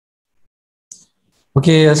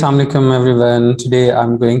Okay, assalamu alaikum everyone. Today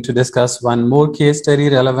I'm going to discuss one more case study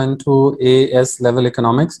relevant to AS level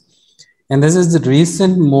economics. And this is the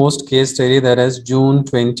recent most case study, that is June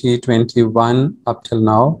 2021 up till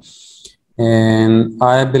now. And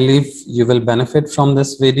I believe you will benefit from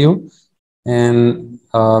this video. And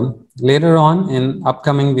later on in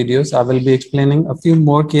upcoming videos, I will be explaining a few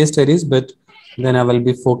more case studies, but then I will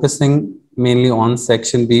be focusing mainly on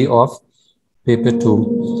section B of paper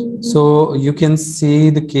 2. So you can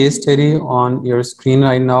see the case study on your screen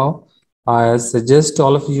right now. I suggest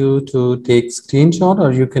all of you to take screenshot,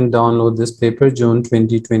 or you can download this paper, June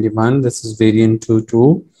 2021. This is variant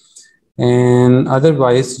 2.2. And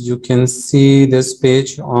otherwise, you can see this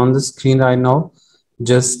page on the screen right now.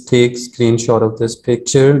 Just take screenshot of this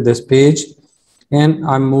picture, this page. And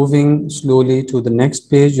I'm moving slowly to the next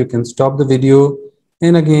page. You can stop the video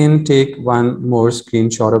and again take one more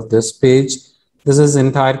screenshot of this page. This is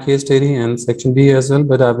entire case study and section B as well,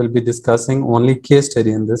 but I will be discussing only case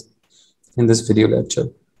study in this video lecture.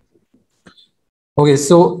 Okay,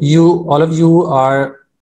 so all of you are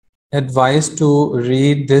advised to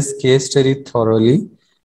read this case study thoroughly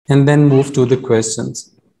and then move to the questions.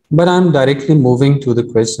 But I'm directly moving to the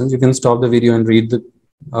questions. You can stop the video and read the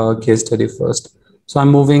case study first. So I'm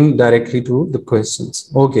moving directly to the questions.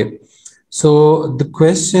 Okay, so the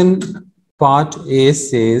question part A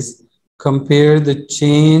says, compare the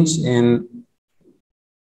change in,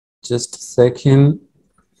 just a second.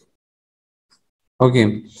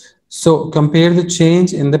 Okay, so compare the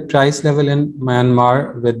change in the price level in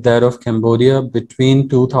Myanmar with that of Cambodia between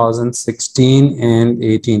 2016 and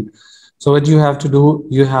 18. So what you have to do,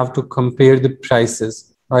 you have to compare the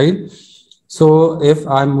prices, right? So if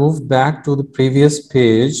I move back to the previous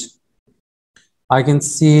page, I can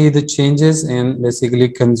see the changes in basically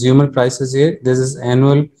consumer prices here. This is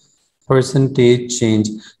annual percentage change.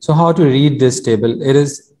 So how to read this table? It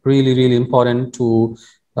is really important to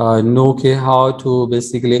know how to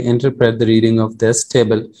basically interpret the reading of this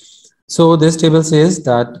table. So this table says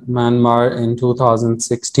that Myanmar in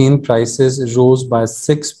 2016 prices rose by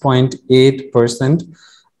 6.8%.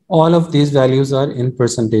 All of these values are in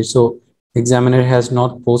percentage. So examiner has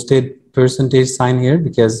not posted percentage sign here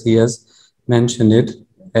because he has mentioned it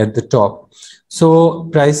at the top. So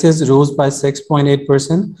prices rose by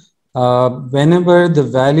 6.8%. Whenever the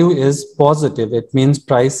value is positive, it means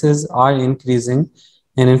prices are increasing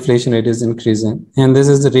and inflation rate is increasing. And this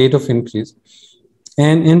is the rate of increase.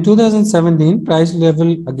 And in 2017, price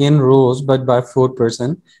level again rose, but by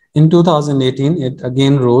 4%. In 2018, it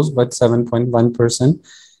again rose, but 7.1%.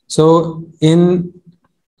 So in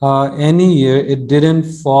any year, it didn't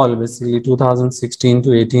fall, basically 2016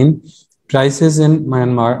 to 18. Prices in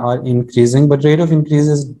Myanmar are increasing, but rate of increase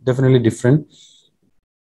is definitely different.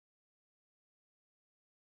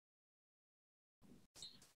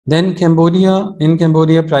 Then in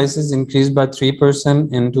Cambodia, prices increased by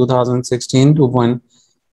 3% in 2016 to 9%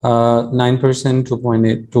 to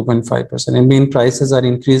 0.8, 2.5%. I mean, prices are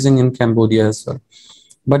increasing in Cambodia as well,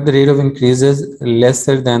 but the rate of increase is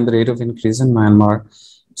lesser than the rate of increase in Myanmar.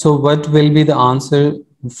 So what will be the answer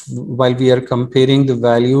while we are comparing the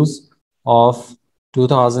values of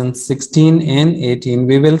 2016 and 18?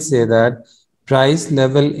 We will say that price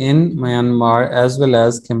level in Myanmar as well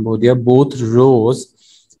as Cambodia both rose.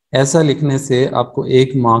 ऐसा लिखने से आपको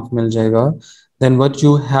 1 mark मिल जाएगा. Then what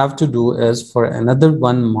you have to do is, for another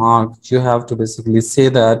 1 mark, you have to basically say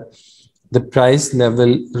that the price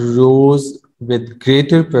level rose with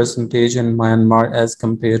greater percentage in Myanmar as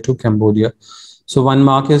compared to Cambodia. So 1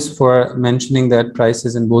 mark is for mentioning that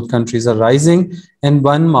prices in both countries are rising, and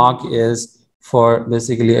 1 mark is for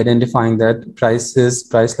basically identifying that price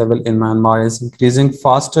level in Myanmar is increasing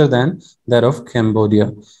faster than that of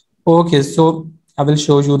Cambodia. Okay, so I will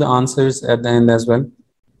show you the answers at the end as well.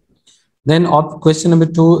 Then question number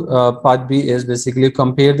 2, part B, is basically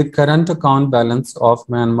compare the current account balance of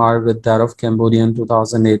Myanmar with that of Cambodia in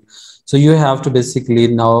 2008. So you have to basically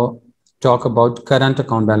now talk about current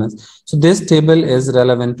account balance. So this table is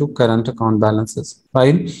relevant to current account balances,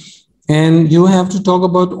 right? And you have to talk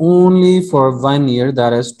about only for 1 year,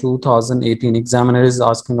 that is 2018. Examiner is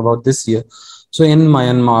asking about this year. So in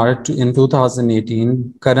Myanmar in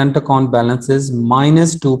 2018, current account balance is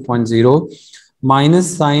minus 2.0.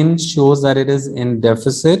 Minus sign shows that it is in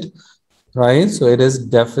deficit, right? So it is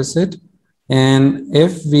deficit. And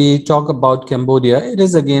if we talk about Cambodia, it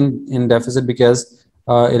is again in deficit because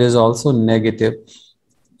it is also negative.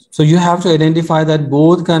 So you have to identify that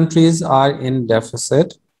both countries are in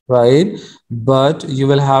deficit, right? But you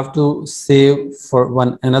will have to say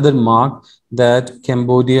for another mark that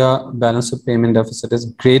Cambodia balance of payment deficit is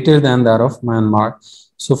greater than that of Myanmar.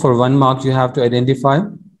 So for 1 mark, you have to identify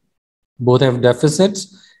both have deficits,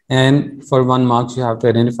 and for 1 mark, you have to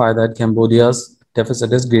identify that Cambodia's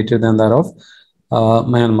deficit is greater than that of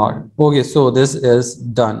Myanmar. Okay, so this is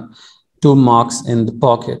done. 2 marks in the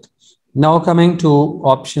pocket. Now coming to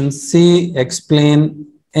option C, explain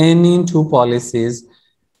any two policies.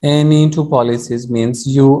 Any two policies means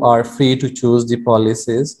you are free to choose the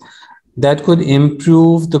policies that could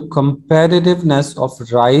improve the competitiveness of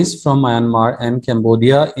rice from Myanmar and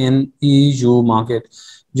Cambodia in EU market,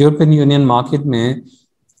 European Union market.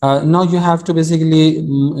 Now you have to basically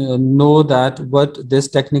know that what this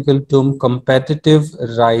technical term competitive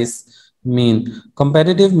rice mean.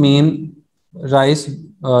 Competitive mean rice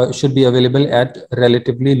should be available at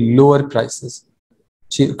relatively lower prices.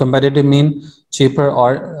 Competitive mean cheaper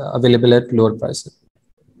or available at lower prices.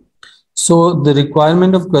 So the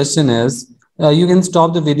requirement of question is, you can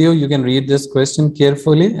stop the video, you can read this question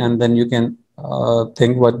carefully, and then you can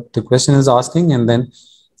think what the question is asking, and then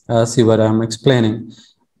see what I'm explaining.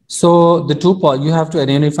 So the you have to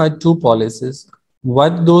identify two policies.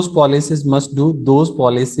 What those policies must do, those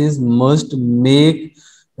policies must make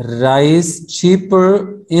rice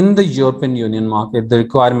cheaper in the European Union market. The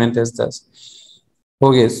requirement is this.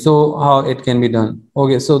 Okay, so how it can be done?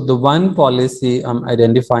 Okay, so the one policy I'm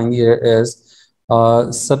identifying here is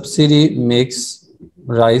subsidy makes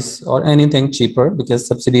rice or anything cheaper, because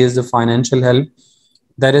subsidy is the financial help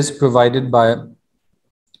that is provided by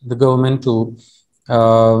the government to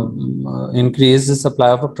increase the supply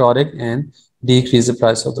of a product and decrease the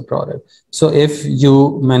price of the product. So if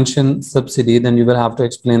you mention subsidy, then you will have to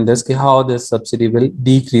explain this, how this subsidy will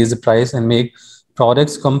decrease the price and make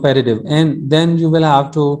products competitive. And then you will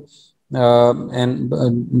have to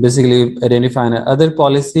basically identify another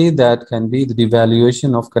policy that can be the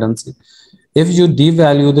devaluation of currency. If you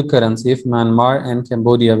devalue the currency, if Myanmar and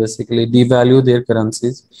Cambodia basically devalue their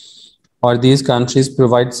currencies, or these countries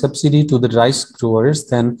provide subsidy to the rice growers,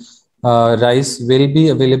 then rice will be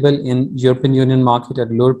available in European Union market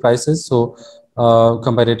at lower prices. So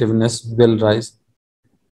competitiveness will rise.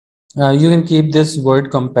 You can keep this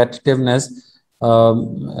word competitiveness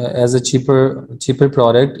as a cheaper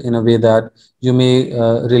product in a way that you may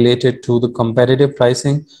relate it to the competitive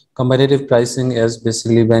pricing. Competitive pricing is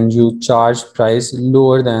basically when you charge price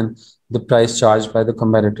lower than the price charged by the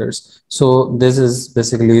competitors. So this is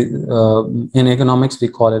basically in economics we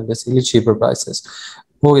call it basically cheaper prices.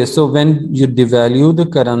 Okay, so when you devalue the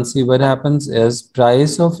currency, what happens is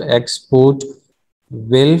price of export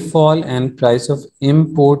will fall and price of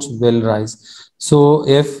imports will rise. So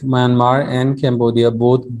if Myanmar and Cambodia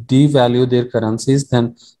both devalue their currencies,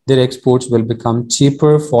 then their exports will become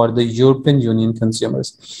cheaper for the European Union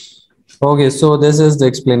consumers. Okay, so this is the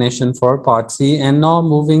explanation for part C. And now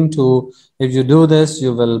moving to, if you do this,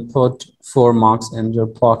 you will put 4 marks in your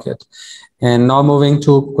pocket. And now moving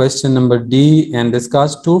to question number D, and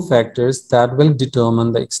discuss two factors that will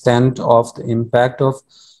determine the extent of the impact of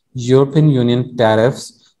European Union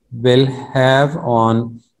tariffs will have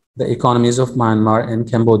on the economies of Myanmar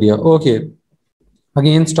and Cambodia. Okay,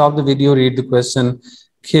 again, stop the video, read the question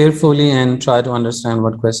carefully and try to understand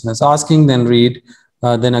what question is asking, then read,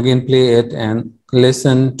 then again play it and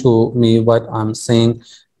listen to me what I'm saying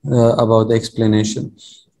about the explanation.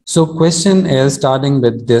 So question is starting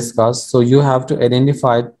with discuss. So you have to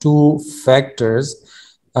identify two factors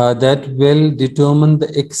that will determine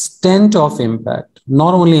the extent of impact,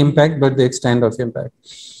 not only impact, but the extent of impact.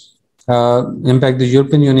 Impact the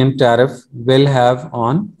European Union tariff will have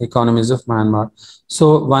on economies of Myanmar.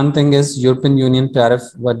 So one thing is European Union tariff.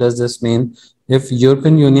 What does this mean? If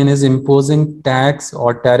European Union is imposing tax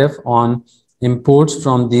or tariff on imports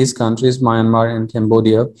from these countries, Myanmar and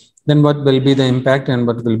Cambodia, then what will be the impact and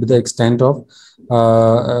what will be the extent of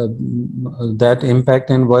that impact,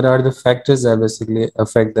 and what are the factors that basically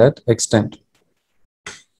affect that extent?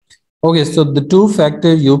 Okay, so the two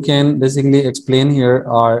factors you can basically explain here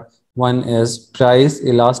are, one is price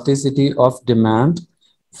elasticity of demand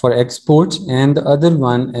for exports, and the other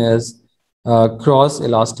one is cross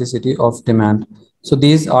elasticity of demand. So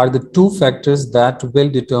these are the two factors that will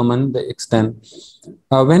determine the extent.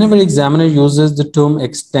 Whenever examiner uses the term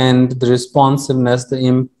extent, the responsiveness,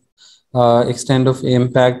 the extent of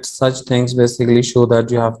impact, such things basically show that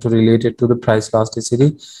you have to relate it to the price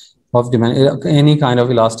elasticity of demand, any kind of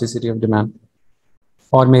elasticity of demand,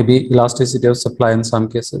 or maybe elasticity of supply in some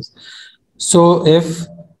cases. So if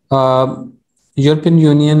European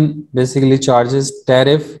Union basically charges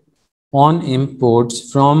tariff on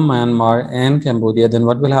imports from Myanmar and Cambodia, then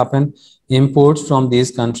what will happen? Imports from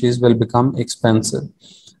these countries will become expensive.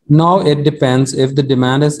 Now it depends. If the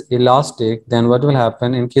demand is elastic, then what will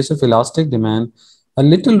happen? In case of elastic demand, a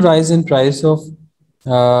little rise in price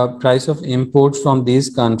of imports from these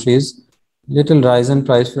countries, little rise in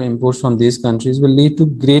price for imports from these countries will lead to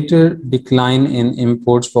greater decline in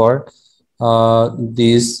imports for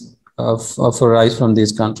for rice from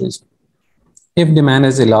these countries. If demand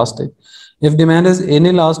is elastic, if demand is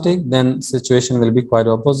inelastic, then situation will be quite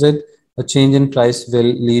opposite. A change in price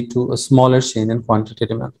will lead to a smaller change in quantity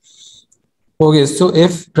demand. Okay, so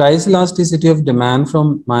if price elasticity of demand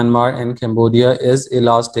from Myanmar and Cambodia is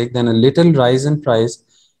elastic, then a little rise in price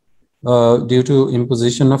due to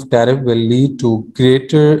imposition of tariff will lead to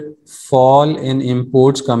greater fall in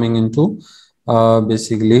imports coming into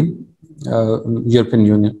basically European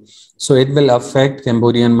Union. So it will affect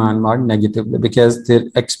Cambodia and Myanmar negatively because their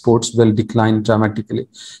exports will decline dramatically.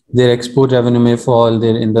 Their export revenue may fall,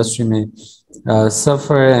 their industry may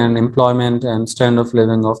suffer, and employment and standard of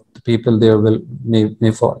living of the people there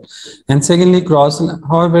may fall. And secondly,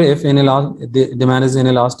 however, if the demand is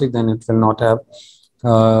inelastic, then it will not have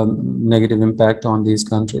negative impact on these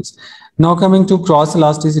countries. Now coming to cross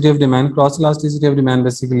elasticity of demand. Cross elasticity of demand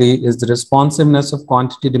basically is the responsiveness of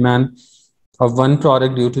quantity demand of one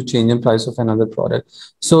product due to change in price of another product.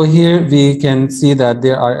 So here we can see that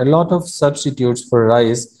there are a lot of substitutes for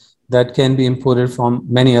rice that can be imported from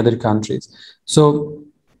many other countries. So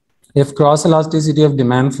if cross elasticity of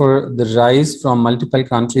demand for the rice from multiple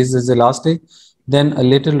countries is elastic, then a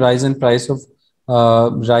little rise in price of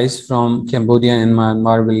rice from Cambodia and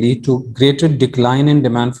Myanmar will lead to greater decline in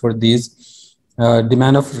demand for these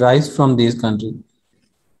demand of rice from these countries.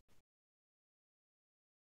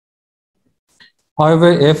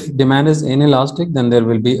 However, if demand is inelastic, then there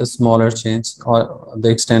will be a smaller change, or the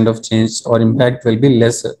extent of change or impact will be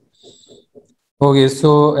lesser. Okay,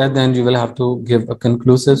 so at the end, you will have to give a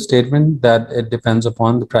conclusive statement that it depends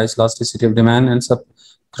upon the price elasticity of demand and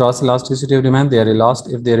cross elasticity of demand. They are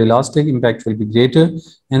elastic. If they are elastic, impact will be greater,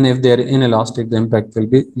 and if they are inelastic, the impact will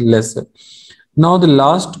be lesser. Now, the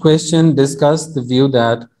last question discussed the view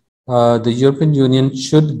that the European Union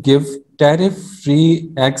should give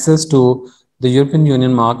tariff-free access to the European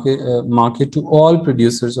Union market to all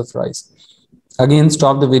producers of rice. Again,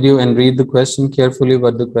 stop the video and read the question carefully.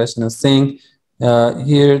 What the question is saying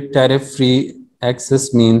here, tariff-free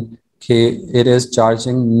access means it is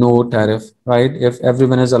charging no tariff, right? If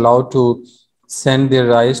everyone is allowed to send their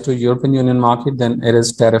rice to European Union market, then it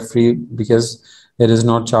is tariff-free because it is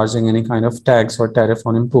not charging any kind of tax or tariff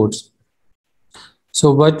on imports.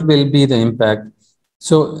 So what will be the impact?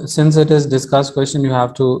 So since it is discussed question, you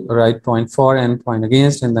have to write point for and point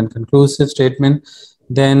against and then conclusive statement.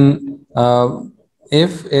 Then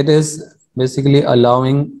if it is basically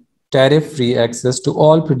allowing tariff-free access to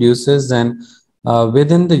all producers, then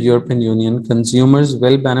within the European Union, consumers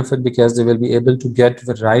will benefit because they will be able to get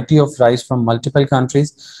variety of rice from multiple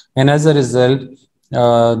countries. And as a result,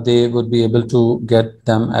 they would be able to get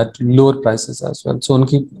them at lower prices as well. So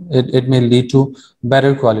it may lead to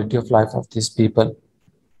better quality of life of these people.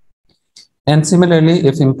 And similarly,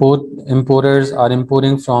 if importers are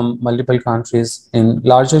importing from multiple countries in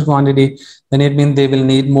larger quantity, then it means they will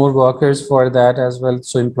need more workers for that as well.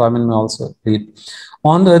 So employment may also lead.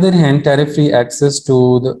 On the other hand, tariff-free access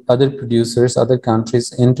to the other producers, other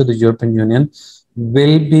countries into the European Union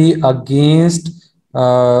will be against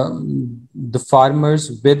the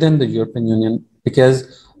farmers within the European Union,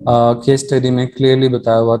 because case study में clearly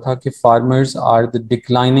बताया हुआ था कि farmers are the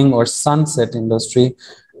declining or sunset industry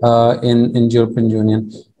in European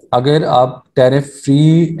Union. अगर आप tariff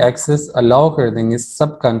free access allow कर देंगे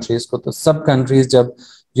सब कंट्रीज को, तो सब कंट्रीज जब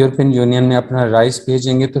यूरोपियन यूनियन में अपना राइस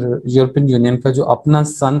भेजेंगे तो यूरोपियन यूनियन का जो अपना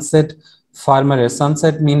सनसेट फार्मर है,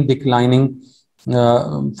 सनसेट मीन डिक्लाइनिंग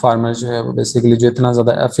फार्मर जो है वो बेसिकली जो इतना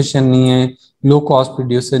ज़्यादा एफिशिएंट नहीं है, लो कॉस्ट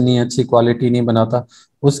प्रोड्यूसर नहीं है, अच्छी क्वालिटी नहीं बनाता,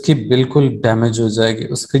 उसकी बिल्कुल डैमेज हो जाएगी,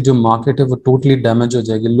 उसकी जो मार्केट है वो टोटली डैमेज हो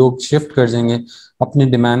जाएगी. लोग शिफ्ट कर जाएंगे अपनी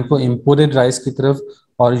डिमांड को इम्पोर्टेड राइस की तरफ,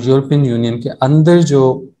 और यूरोपियन यूनियन के अंदर जो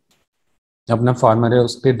अपना फार्मर है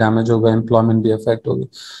उसके डैमेज होगा, एम्प्लॉयमेंट भी अफेक्ट होगी.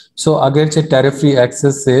 सो अगरचे टैरिफ फ्री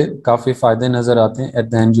एक्सेस से काफ़ी फ़ायदे नज़र आते हैं, at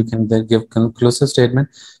the end you can give conclusive statement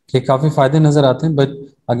कि काफ़ी फ़ायदे नज़र आते हैं, but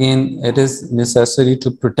again it is necessary to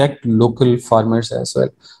protect local farmers as well.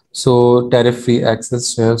 So tariff free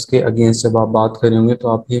access जो है उसके अगेंस्ट जब आप बात करेंगे तो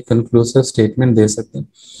आप ये कंक्लूसिव स्टेटमेंट दे सकते हैं.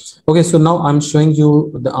 Okay, so now I am showing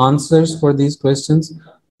you the answers for these questions.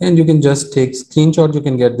 And you can just take screenshot. You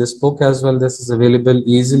can get this book as well. This is available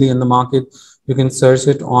easily in the market. You can search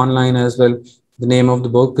it online as well. The name of the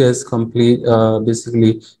book is basically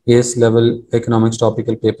ACE Level Economics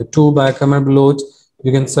Topical Paper 2 by Qamar Baloch.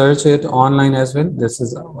 You can search it online as well. This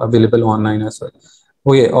is available online as well.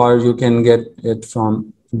 Okay, or you can get it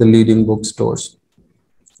from the leading bookstores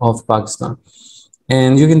of Pakistan.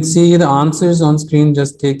 And you can see the answers on screen.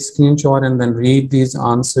 Just take screenshot and then read these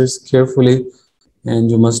answers carefully.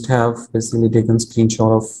 And you must have basically taken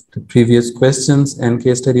screenshot of the previous questions and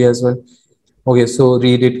case study as well. Okay, so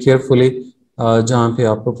read it carefully. जहाँ पे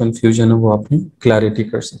आपको confusion है वो आपने clarity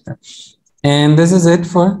कर सकते हैं. And this is it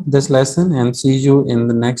for this lesson, and see you in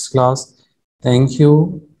the next class. Thank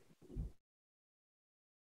you.